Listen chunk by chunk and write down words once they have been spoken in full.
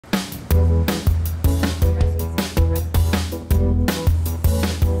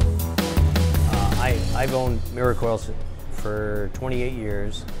I've owned Coyle for 28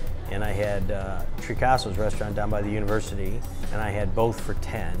 years, and I had Trecaso's restaurant down by the university, and I had both for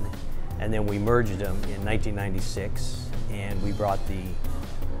 10. And then we merged them in 1996, and we brought the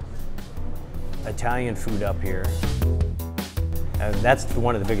Italian food up here. And that's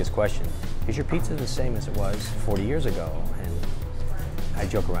one of the biggest questions. Is your pizza the same as it was 40 years ago? And I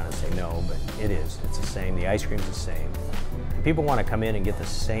joke around and say no, but it is. It's the same. The ice cream's the same. And people want to come in and get the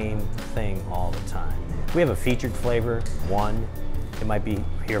same thing all the time. We have a featured flavor, one. It might be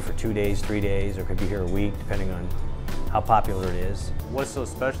here for 2 days, 3 days, or it could be here a week, depending on how popular it is. What's so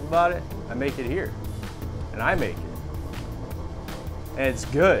special about it? I make it here, and I make it, and it's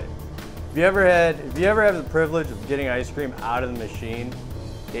good. If you ever have the privilege of getting ice cream out of the machine,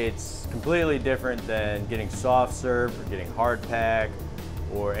 it's completely different than getting soft serve or getting hard pack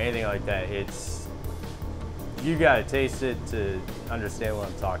or anything like that. You gotta taste it to understand what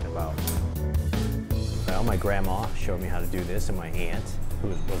I'm talking about. Well, my grandma showed me how to do this, and my aunt, who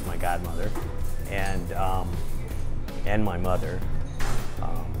was my godmother, and my mother.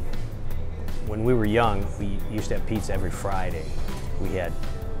 When we were young, we used to have pizza every Friday.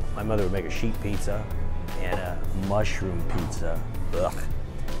 My mother would make a sheet pizza and a mushroom pizza. Ugh.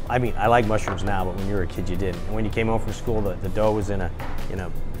 I mean, I like mushrooms now, but when you were a kid, you didn't. And when you came home from school, the dough was in a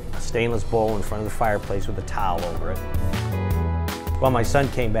stainless bowl in front of the fireplace with a towel over it. Well, my son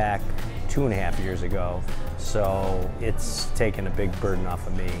came back 2.5 years ago, so it's taken a big burden off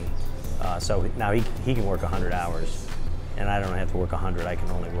of me. So now he can work 100 hours, and I don't have to work 100.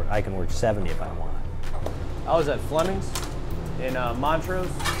 I can work 70 if I want. I was at Fleming's in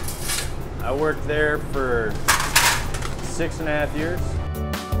Montrose. I worked there for 6.5 years.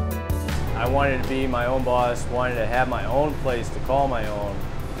 I wanted to be my own boss, wanted to have my own place to call my own,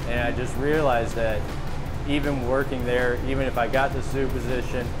 and I just realized that even working there, even if I got the sous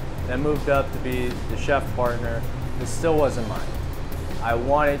position, then moved up to be the chef partner, it still wasn't mine. I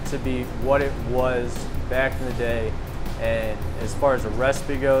want it to be what it was back in the day, and as far as the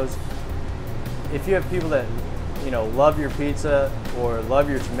recipe goes, if you have people that love your pizza or love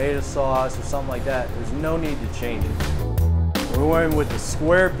your tomato sauce or something like that, there's no need to change it. We're going with the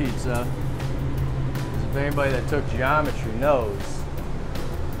square pizza. If anybody that took geometry knows,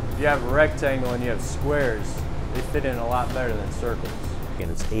 if you have a rectangle and you have squares, they fit in a lot better than circles. And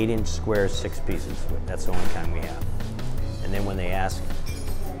it's 8-inch squares, 6 pieces. That's the only kind we have. And then when they ask,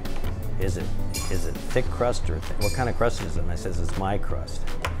 is it thick crust or what kind of crust is it? And I says, it's my crust.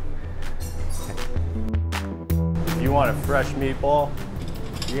 If you want a fresh meatball,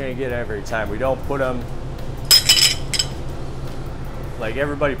 you're gonna get it every time. We don't put them, like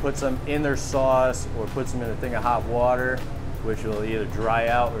everybody puts them in their sauce or puts them in a thing of hot water, which will either dry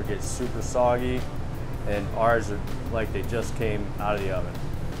out or get super soggy. And ours are like they just came out of the oven.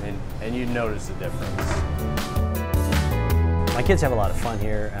 And you notice the difference. My kids have a lot of fun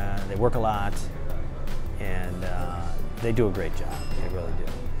here. They work a lot, and they do a great job. They really do.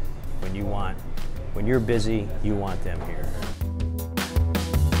 When you're busy, you want them here.